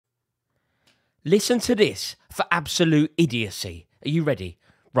Listen to this for absolute idiocy. Are you ready?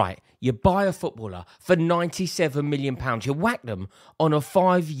 Right, you buy a footballer for £97 million. You whack them on a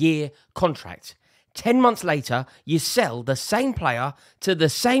 5-year contract. 10 months later, you sell the same player to the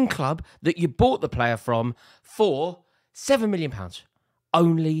same club that you bought the player from for £7 million.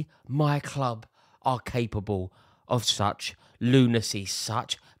 Only my club are capable of such lunacy,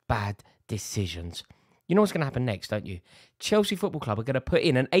 such bad decisions. You know what's going to happen next, don't you? Chelsea Football Club are going to put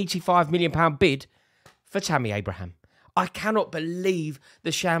in an £85 million bid for Tammy Abraham. I cannot believe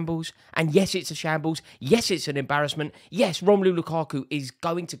the shambles. And yes, it's a shambles. Yes, it's an embarrassment. Yes, Romelu Lukaku is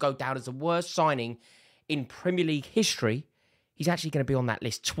going to go down as the worst signing in Premier League history. He's actually going to be on that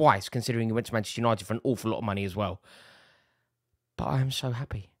list twice, considering he went to Manchester United for an awful lot of money as well. But I am so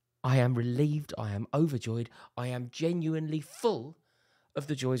happy. I am relieved. I am overjoyed. I am genuinely full of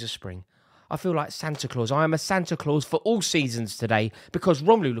the joys of spring. I feel like Santa Claus. I am a Santa Claus for all seasons today because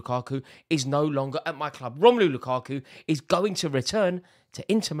Romelu Lukaku is no longer at my club. Romelu Lukaku is going to return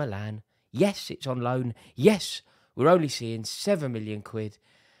to Inter Milan. Yes, it's on loan. Yes, we're only seeing £7 million,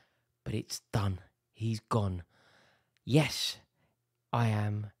 but it's done. He's gone. Yes, I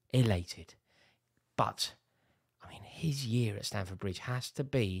am elated. But, I mean, his year at Stamford Bridge has to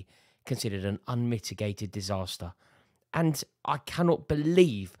be considered an unmitigated disaster. And I cannot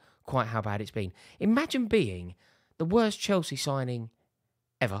believe quite how bad it's been. Imagine being the worst Chelsea signing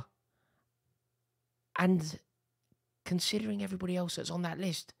ever and considering everybody else that's on that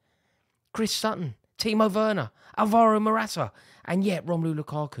list. Chris Sutton, Timo Werner, Alvaro Morata, and yet Romelu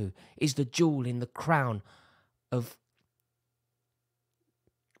Lukaku is the jewel in the crown of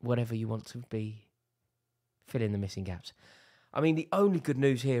whatever you want to be. Fill in the missing gaps. I mean, the only good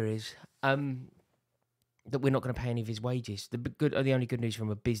news here is that we're not going to pay any of his wages. The only good news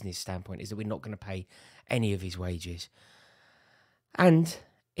from a business standpoint is that we're not going to pay any of his wages. And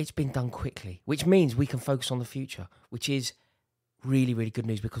it's been done quickly, which means we can focus on the future, which is really, really good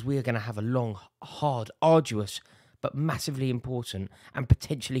news because we are going to have a long, hard, arduous, but massively important and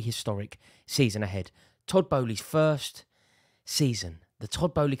potentially historic season ahead. Todd Boehly's first season, the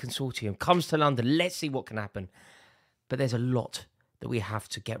Todd Boehly Consortium, comes to London. Let's see what can happen. But there's a lot that we have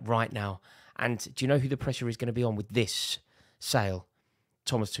to get right now. And do you know who the pressure is going to be on with this sale?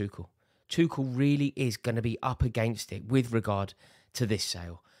 Thomas Tuchel. Tuchel really is going to be up against it with regard to this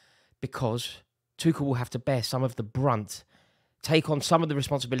sale because Tuchel will have to bear some of the brunt, take on some of the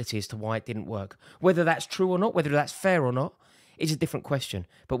responsibility as to why it didn't work. Whether that's true or not, whether that's fair or not, is a different question.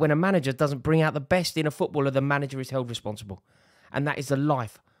 But when a manager doesn't bring out the best in a footballer, the manager is held responsible. And that is the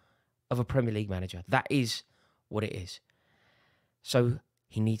life of a Premier League manager. That is what it is. So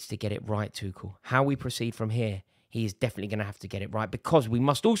he needs to get it right, Tuchel. How we proceed from here, he is definitely going to have to get it right because we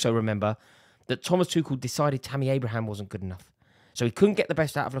must also remember that Thomas Tuchel decided Tammy Abraham wasn't good enough. So he couldn't get the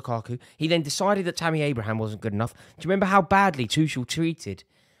best out of Lukaku. He then decided that Tammy Abraham wasn't good enough. Do you remember how badly Tuchel treated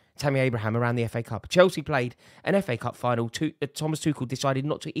Tammy Abraham around the FA Cup? Chelsea played an FA Cup final. Thomas Tuchel decided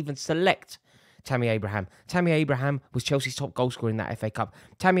not to even select Tammy Abraham. Tammy Abraham was Chelsea's top goalscorer in that FA Cup.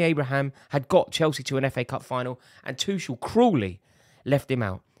 Tammy Abraham had got Chelsea to an FA Cup final and Tuchel cruelly left him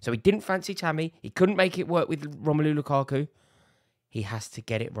out. So he didn't fancy Tammy. He couldn't make it work with Romelu Lukaku. He has to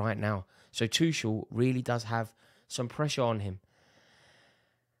get it right now. So Tuchel really does have some pressure on him.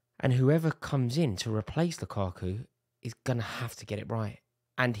 And whoever comes in to replace Lukaku is going to have to get it right.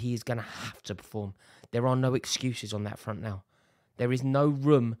 And he is going to have to perform. There are no excuses on that front now. There is no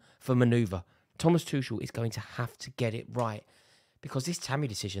room for manoeuvre. Thomas Tuchel is going to have to get it right. Because this Tammy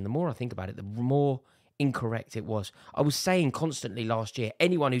decision, the more I think about it, the more incorrect it was. I was saying constantly last year,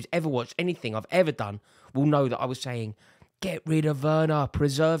 anyone who's ever watched anything I've ever done will know that I was saying, get rid of Werner,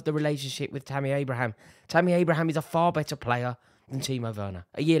 preserve the relationship with Tammy Abraham. Tammy Abraham is a far better player than Timo Werner.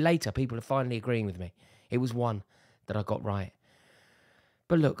 A year later, people are finally agreeing with me. It was one that I got right.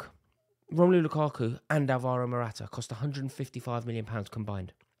 But look, Romelu Lukaku and Alvaro Morata cost £155 million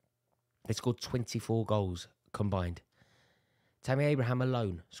combined. They scored 24 goals combined. Tammy Abraham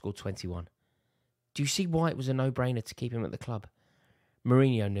alone scored 21. Do you see why it was a no-brainer to keep him at the club?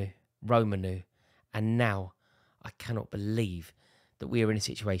 Mourinho knew, Roma knew, and now I cannot believe that we are in a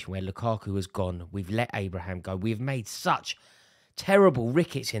situation where Lukaku has gone. We've let Abraham go. We've made such terrible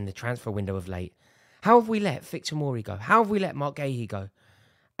rickets in the transfer window of late. How have we let Victor Mori go? How have we let Mark Gahey go?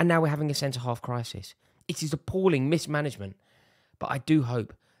 And now we're having a centre-half crisis. It is appalling mismanagement. But I do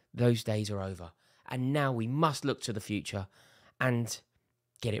hope those days are over. And now we must look to the future and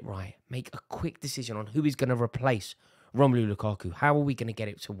get it right. Make a quick decision on who is going to replace Romelu Lukaku. How are we going to get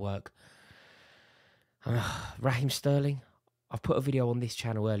it to work? Raheem Sterling. I've put a video on this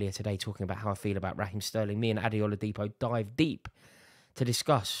channel earlier today talking about how I feel about Raheem Sterling. Me and Adi Oladipo dive deep to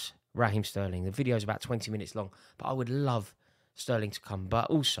discuss Raheem Sterling. The video is about 20 minutes long, but I would love Sterling to come. But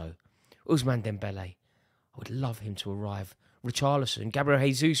also, Ousmane Dembélé. I would love him to arrive. Richarlison, Gabriel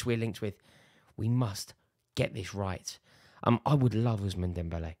Jesus we're linked with. We must get this right. I would love Ousmane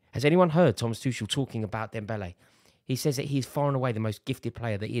Dembélé. Has anyone heard Thomas Tuchel talking about Dembélé? He says that he is far and away the most gifted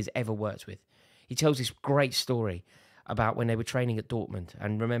player that he has ever worked with. He tells this great story about when they were training at Dortmund.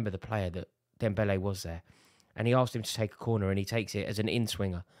 And remember the player that Dembélé was there. And he asked him to take a corner and he takes it as an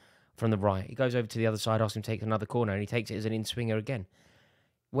in-swinger from the right. He goes over to the other side, asks him to take another corner and he takes it as an in-swinger again.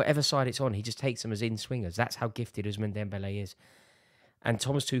 Whatever side it's on, he just takes them as in-swingers. That's how gifted Ousmane Dembélé is. And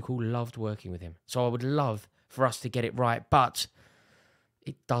Thomas Tuchel loved working with him. So I would love for us to get it right, but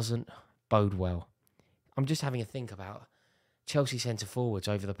it doesn't bode well. I'm just having a think about Chelsea centre-forwards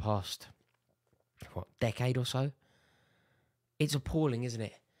over the past, decade or so? It's appalling, isn't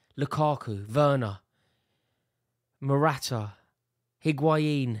it? Lukaku, Werner, Morata,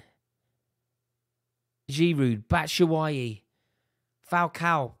 Higuain, Giroud, Batshuayi,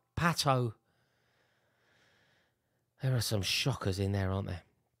 Falcao, Pato. There are some shockers in there, aren't there?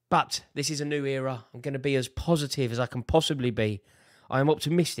 But this is a new era. I'm going to be as positive as I can possibly be. I am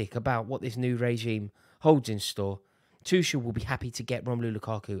optimistic about what this new regime holds in store. Tuchel will be happy to get Romelu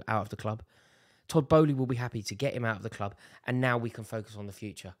Lukaku out of the club. Todd Boehly will be happy to get him out of the club. And now we can focus on the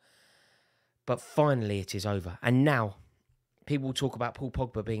future. But finally it is over. And now people will talk about Paul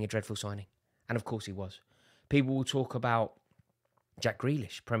Pogba being a dreadful signing. And of course he was. People will talk about Jack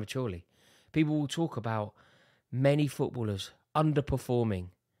Grealish prematurely. People will talk about many footballers underperforming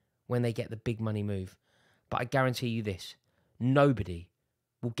when they get the big money move. But I guarantee you this, nobody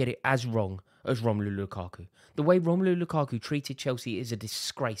will get it as wrong as Romelu Lukaku. The way Romelu Lukaku treated Chelsea is a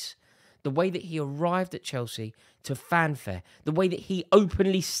disgrace. The way that he arrived at Chelsea to fanfare, the way that he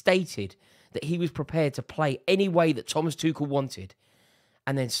openly stated that he was prepared to play any way that Thomas Tuchel wanted,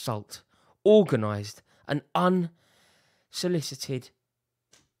 and then sulked, organised an unsolicited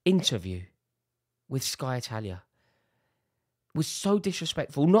interview with Sky Italia. Was so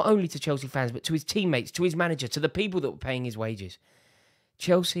disrespectful, not only to Chelsea fans, but to his teammates, to his manager, to the people that were paying his wages.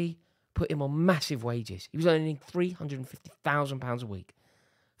 Chelsea put him on massive wages. He was earning £350,000 a week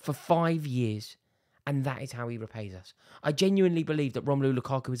for 5 years, and that is how he repays us. I genuinely believe that Romelu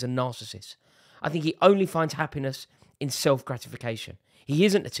Lukaku is a narcissist. I think he only finds happiness in self-gratification. He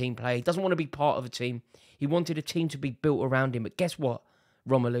isn't a team player. He doesn't want to be part of a team. He wanted a team to be built around him. But guess what,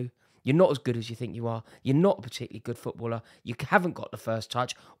 Romelu? You're not as good as you think you are. You're not a particularly good footballer. You haven't got the first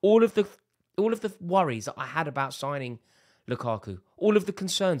touch. All of the worries that I had about signing Lukaku, all of the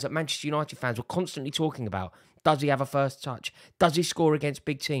concerns that Manchester United fans were constantly talking about. Does he have a first touch? Does he score against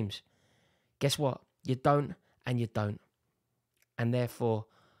big teams? Guess what? You don't and you don't. And therefore,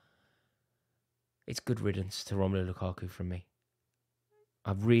 it's good riddance to Romelu Lukaku from me.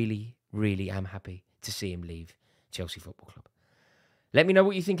 I really, really am happy to see him leave Chelsea Football Club. Let me know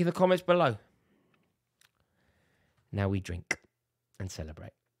what you think in the comments below. Now we drink and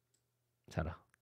celebrate. Ta-da.